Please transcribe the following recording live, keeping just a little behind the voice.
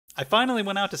I finally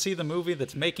went out to see the movie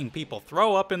that's making people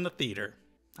throw up in the theater.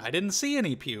 I didn't see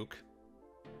any puke,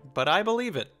 but I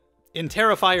believe it. In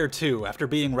Terrifier 2, after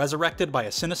being resurrected by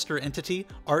a sinister entity,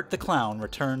 Art the Clown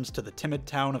returns to the timid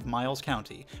town of Miles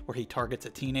County, where he targets a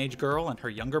teenage girl and her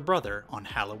younger brother on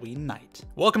Halloween night.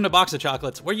 Welcome to Box of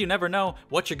Chocolates, where you never know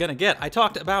what you're gonna get. I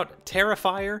talked about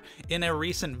Terrifier in a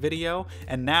recent video,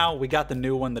 and now we got the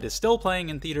new one that is still playing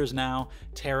in theaters now,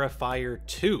 Terrifier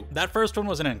 2. That first one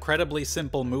was an incredibly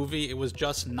simple movie. It was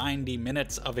just 90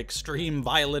 minutes of extreme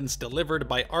violence delivered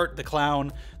by Art the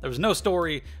Clown. There was no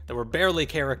story, there were barely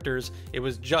characters. It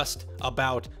was just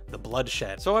about the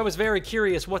bloodshed. So I was very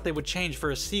curious what they would change for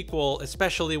a sequel,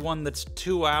 especially one that's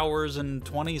 2 hours and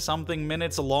 20-something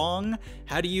minutes long.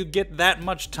 How do you get that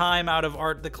much time out of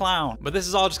Art the Clown? But this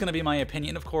is all just gonna be my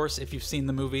opinion, of course. If you've seen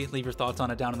the movie, leave your thoughts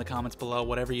on it down in the comments below.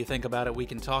 Whatever you think about it, we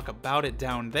can talk about it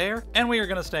down there. And we are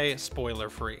gonna stay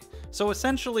spoiler-free. So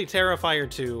essentially, Terrifier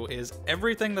 2 is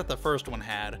everything that the first one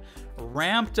had,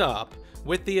 ramped up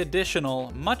with the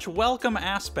additional, much welcome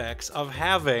aspects of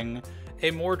having a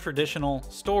more traditional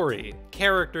story,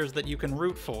 characters that you can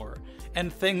root for,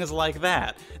 and things like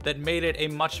that, that made it a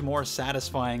much more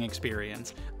satisfying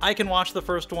experience. I can watch the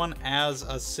first one as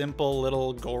a simple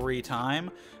little gory time,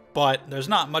 but there's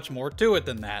not much more to it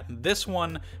than that. This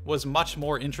one was much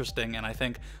more interesting and I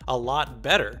think a lot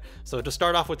better. So to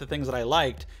start off with the things that I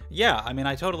liked, yeah, I mean,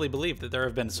 I totally believe that there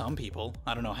have been some people,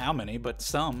 I don't know how many, but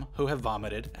some who have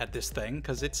vomited at this thing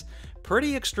because it's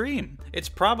pretty extreme. It's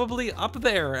probably up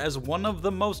there as one of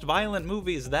the most violent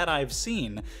movies that I've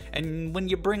seen. And when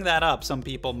you bring that up, some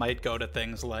people might go to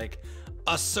things like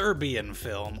a Serbian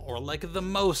film or like the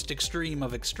most extreme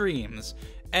of extremes.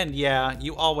 And yeah,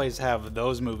 you always have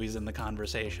those movies in the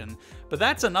conversation, but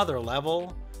that's another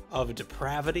level of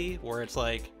depravity where it's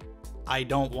like, I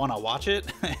don't want to watch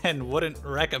it and wouldn't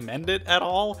recommend it at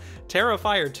all.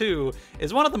 Terrifier 2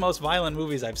 is one of the most violent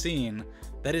movies I've seen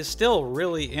that is still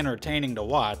really entertaining to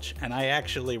watch, and I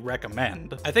actually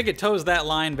recommend. I think it toes that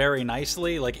line very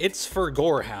nicely. Like, it's for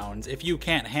gorehounds. If you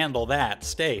can't handle that,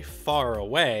 stay far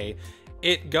away.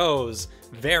 It goes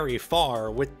very far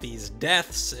with these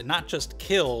deaths, not just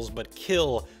kills, but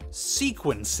kill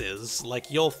sequences.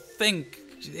 Like, you'll think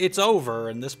it's over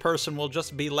and this person will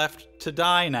just be left to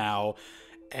die now,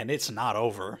 and it's not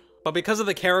over. But because of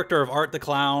the character of Art the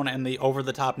Clown and the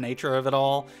over-the-top nature of it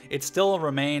all, it still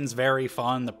remains very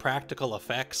fun. The practical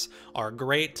effects are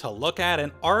great to look at,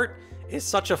 and Art is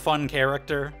such a fun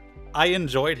character. I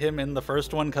enjoyed him in the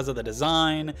first one because of the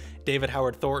design, David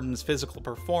Howard Thornton's physical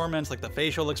performance, like the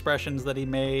facial expressions that he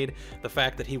made, the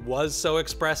fact that he was so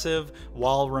expressive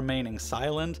while remaining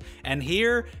silent, and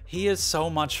here, he is so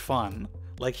much fun.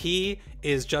 Like, he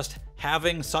is just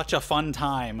having such a fun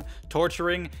time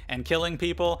torturing and killing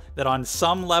people that on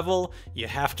some level, you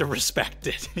have to respect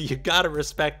it. You gotta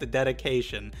respect the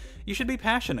dedication. You should be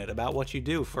passionate about what you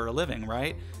do for a living,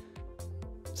 right?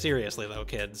 Seriously though,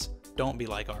 kids. Don't be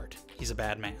like Art. He's a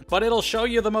bad man. But it'll show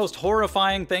you the most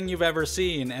horrifying thing you've ever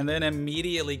seen and then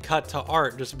immediately cut to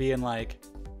Art just being like,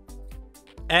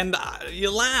 and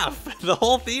you laugh. The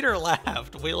whole theater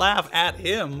laughed. We laugh at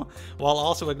him while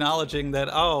also acknowledging that,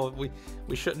 oh,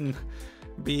 we shouldn't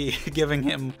be giving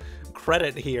him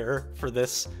credit here for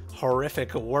this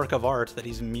horrific work of art that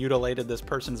he's mutilated this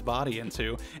person's body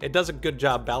into. It does a good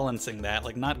job balancing that,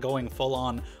 like not going full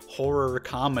on horror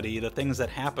comedy. The things that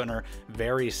happen are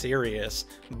very serious,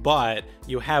 but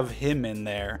you have him in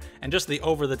there and just the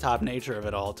over-the-top nature of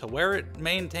it all to where it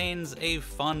maintains a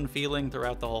fun feeling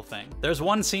throughout the whole thing. There's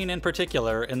one scene in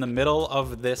particular in the middle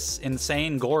of this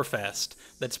insane gore fest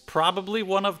that's probably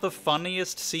one of the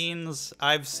funniest scenes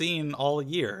I've seen all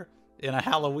year in a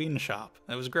Halloween shop.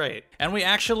 It was great. And we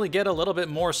actually get a little bit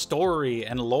more story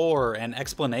and lore and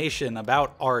explanation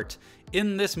about Art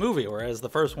in this movie, whereas the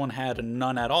first one had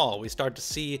none at all. We start to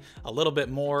see a little bit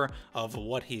more of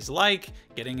what he's like,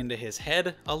 getting into his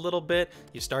head a little bit.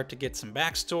 You start to get some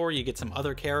backstory, you get some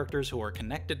other characters who are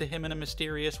connected to him in a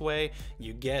mysterious way.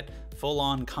 You get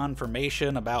full-on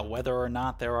confirmation about whether or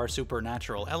not there are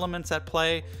supernatural elements at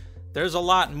play. There's a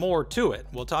lot more to it.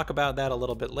 We'll talk about that a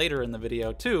little bit later in the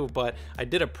video too, but I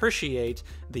did appreciate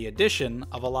the addition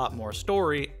of a lot more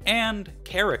story and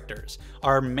characters.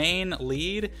 Our main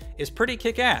lead is pretty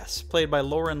kick-ass, played by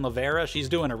Lauren Lavera. She's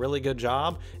doing a really good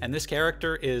job, and this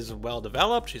character is well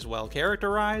developed, she's well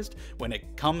characterized. When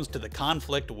it comes to the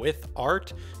conflict with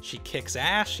Art, she kicks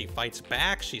ass, she fights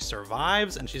back, she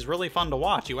survives, and she's really fun to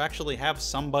watch. You actually have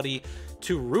somebody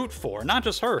to root for. Not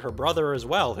just her brother as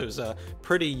well, who's a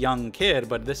pretty young kid,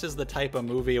 but this is the type of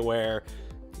movie where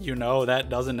you know that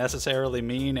doesn't necessarily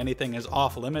mean anything is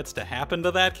off limits to happen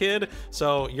to that kid,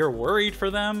 so you're worried for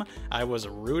them. I was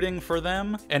rooting for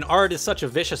them. And Art is such a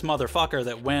vicious motherfucker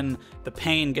that when the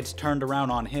pain gets turned around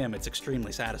on him, it's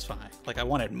extremely satisfying. Like, I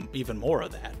wanted even more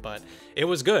of that, but it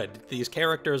was good. These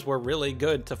characters were really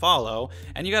good to follow,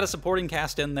 and you got a supporting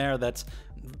cast in there that's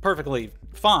perfectly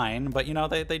fine, but you know,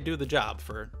 they do the job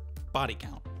for body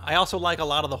count. I also like a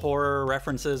lot of the horror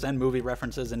references and movie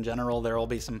references in general. There will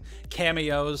be some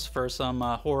cameos for some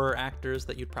horror actors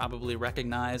that you'd probably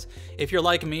recognize. If you're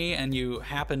like me and you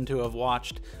happen to have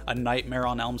watched A Nightmare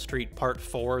on Elm Street Part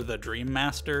 4, The Dream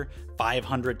Master,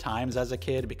 500 times as a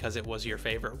kid because it was your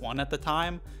favorite one at the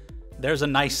time, there's a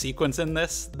nice sequence in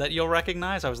this that you'll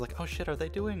recognize. I was like, oh shit, are they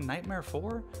doing Nightmare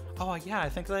 4? Oh yeah, I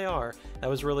think they are. That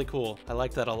was really cool. I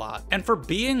liked that a lot. And for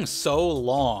being so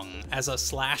long as a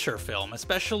slasher film,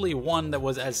 especially one that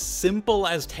was as simple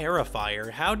as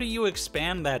Terrifier, how do you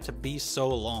expand that to be so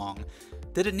long?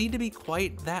 Did it need to be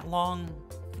quite that long?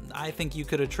 I think you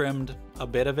could have trimmed a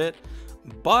bit of it.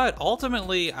 But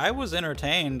ultimately, I was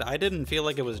entertained. I didn't feel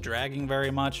like it was dragging very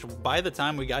much. By the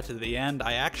time we got to the end,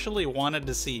 I actually wanted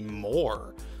to see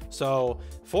more. So,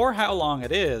 for how long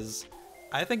it is,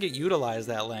 I think it utilized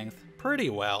that length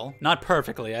pretty well. Not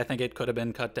perfectly, I think it could have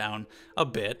been cut down a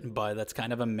bit, but that's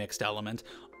kind of a mixed element.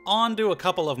 On to a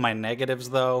couple of my negatives,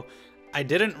 though. I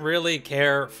didn't really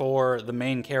care for the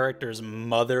main character's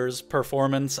mother's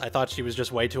performance. I thought she was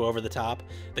just way too over the top.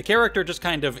 The character just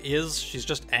kind of is. She's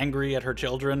just angry at her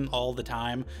children all the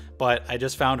time, but I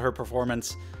just found her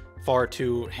performance far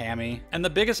too hammy. And the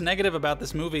biggest negative about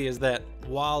this movie is that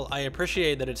while I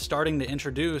appreciate that it's starting to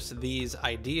introduce these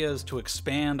ideas to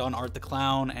expand on Art the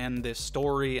Clown and this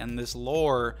story and this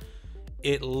lore,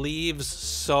 it leaves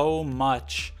so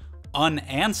much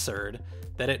unanswered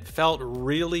that it felt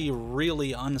really,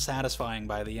 really unsatisfying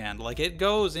by the end. Like, it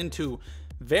goes into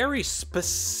very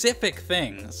specific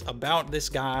things about this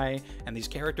guy and these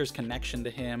characters' connection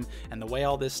to him and the way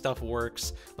all this stuff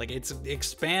works. Like, it's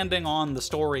expanding on the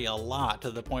story a lot to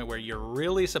the point where you're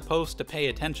really supposed to pay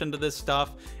attention to this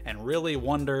stuff and really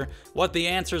wonder what the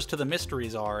answers to the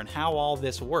mysteries are and how all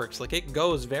this works. Like, it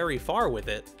goes very far with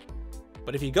it.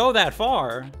 But if you go that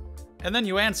far and then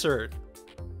you answer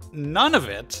none of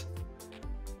it,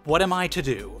 what am I to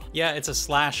do? Yeah, it's a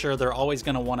slasher, they're always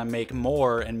going to want to make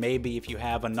more, and maybe if you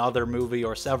have another movie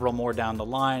or several more down the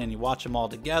line and you watch them all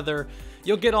together,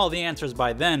 you'll get all the answers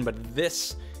by then, but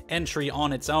this entry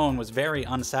on its own was very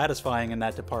unsatisfying in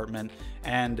that department,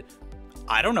 and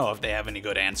I don't know if they have any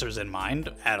good answers in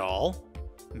mind at all.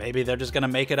 Maybe they're just going to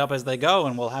make it up as they go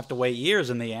and we'll have to wait years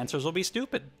and the answers will be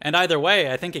stupid. And either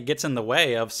way, I think it gets in the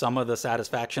way of some of the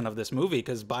satisfaction of this movie,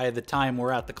 because by the time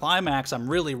we're at the climax, I'm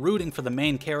really rooting for the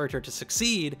main character to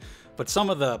succeed, but some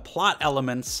of the plot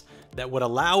elements that would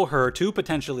allow her to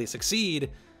potentially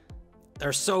succeed,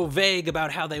 they're so vague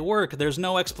about how they work. There's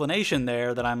no explanation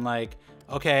there that I'm like,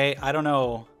 okay, I don't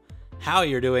know how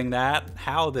you're doing that,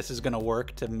 how this is going to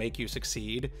work to make you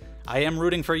succeed. I am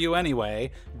rooting for you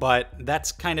anyway, but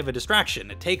that's kind of a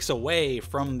distraction. It takes away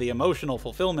from the emotional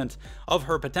fulfillment of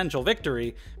her potential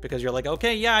victory, because you're like,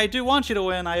 okay, yeah, I do want you to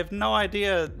win. I have no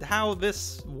idea how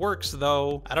this works,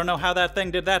 though. I don't know how that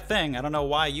thing did that thing. I don't know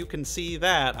why you can see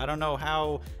that. I don't know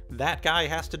how that guy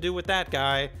has to do with that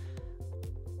guy.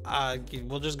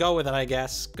 We'll just go with it, I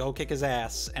guess. Go kick his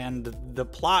ass. And the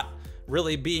plot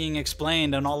really being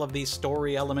explained and all of these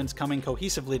story elements coming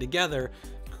cohesively together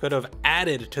could have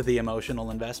added to the emotional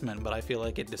investment, but I feel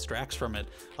like it distracts from it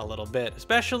a little bit,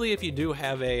 especially if you do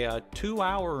have a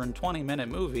 2-hour and 20-minute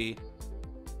movie.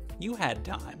 You had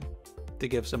time to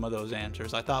give some of those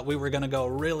answers. I thought we were going to go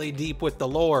really deep with the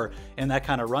lore in that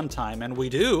kind of runtime, and we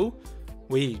do.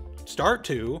 We start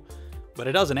to, but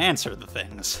it doesn't answer the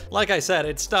things. Like I said,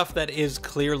 it's stuff that is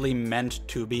clearly meant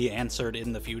to be answered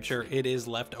in the future. It is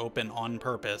left open on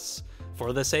purpose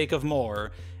for the sake of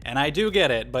more, and I do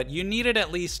get it, but you needed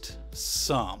at least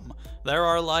some. There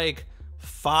are like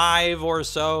 5 or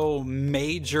so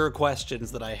major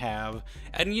questions that I have,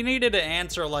 and you needed to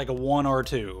answer like 1 or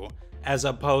 2, as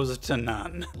opposed to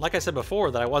none. Like I said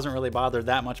before, that I wasn't really bothered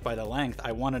that much by the length.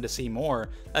 I wanted to see more.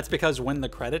 That's because when the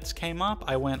credits came up,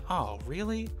 I went, oh,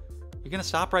 really? You're gonna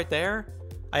stop right there?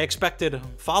 I expected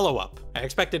follow-up. I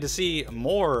expected to see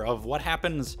more of what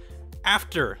happens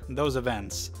after those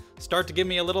events. Start to give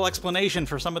me a little explanation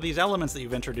for some of these elements that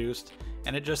you've introduced,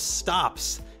 and it just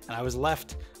stops, and I was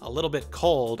left a little bit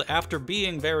cold after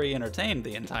being very entertained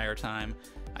the entire time.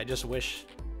 I just wish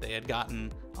they had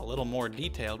gotten a little more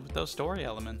detailed with those story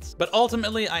elements. But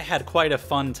ultimately, I had quite a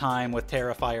fun time with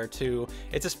Terrifier 2.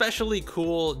 It's especially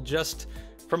cool just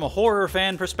From a horror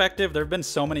fan perspective, there have been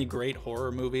so many great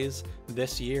horror movies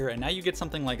this year, and now you get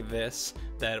something like this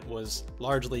that was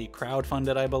largely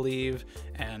crowdfunded, I believe,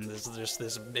 and there's just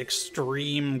this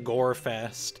extreme gore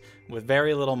fest with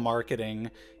very little marketing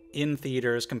in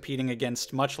theaters competing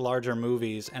against much larger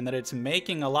movies, and that it's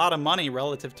making a lot of money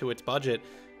relative to its budget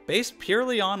based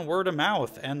purely on word of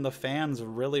mouth and the fans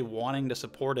really wanting to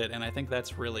support it, and I think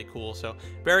that's really cool. So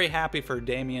very happy for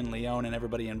Damien Leone and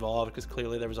everybody involved, because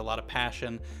clearly there was a lot of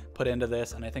passion put into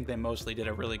this, and I think they mostly did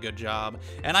a really good job.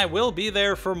 And I will be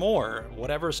there for more.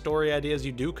 Whatever story ideas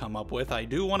you do come up with, I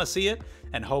do want to see it,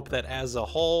 and hope that as a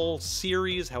whole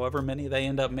series, however many they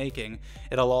end up making,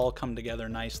 it'll all come together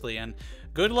nicely. And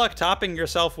good luck topping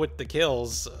yourself with the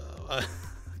kills.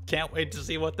 Can't wait to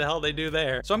see what the hell they do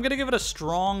there. So I'm gonna give it a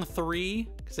strong 3,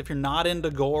 because if you're not into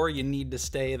gore, you need to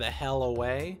stay the hell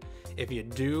away. If you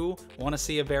do want to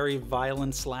see a very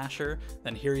violent slasher,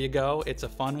 then here you go. It's a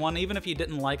fun one. Even if you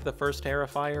didn't like the first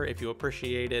Terrifier, if you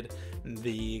appreciated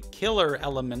the killer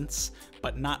elements,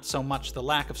 but not so much the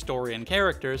lack of story and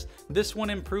characters, this one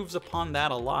improves upon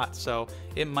that a lot, so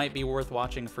it might be worth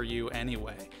watching for you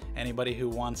anyway. Anybody who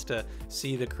wants to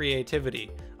see the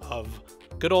creativity of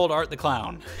good old Art the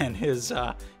Clown and his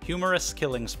humorous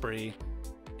killing spree,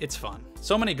 it's fun.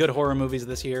 So many good horror movies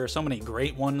this year, so many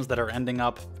great ones that are ending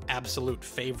up absolute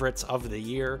favorites of the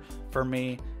year for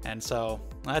me, and so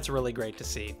that's really great to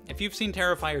see. If you've seen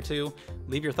Terrifier 2,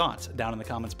 leave your thoughts down in the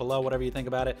comments below, whatever you think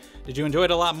about it. Did you enjoy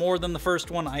it a lot more than the first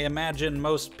one? I imagine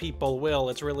most people will.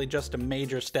 It's really just a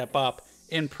major step up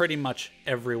in pretty much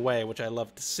every way, which I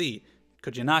love to see.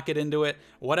 Could you not get into it?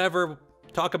 Whatever.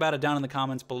 Talk about it down in the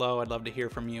comments below. I'd love to hear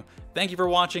from you. Thank you for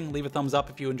watching. Leave a thumbs up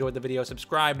if you enjoyed the video.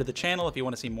 Subscribe to the channel if you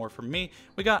want to see more from me.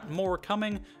 We got more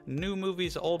coming. New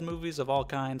movies, old movies of all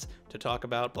kinds to talk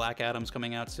about. Black Adam's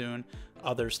coming out soon.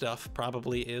 Other stuff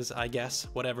probably is, I guess.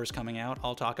 Whatever's coming out,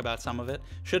 I'll talk about some of it.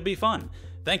 Should be fun.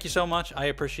 Thank you so much. I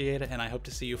appreciate it, and I hope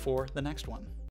to see you for the next one.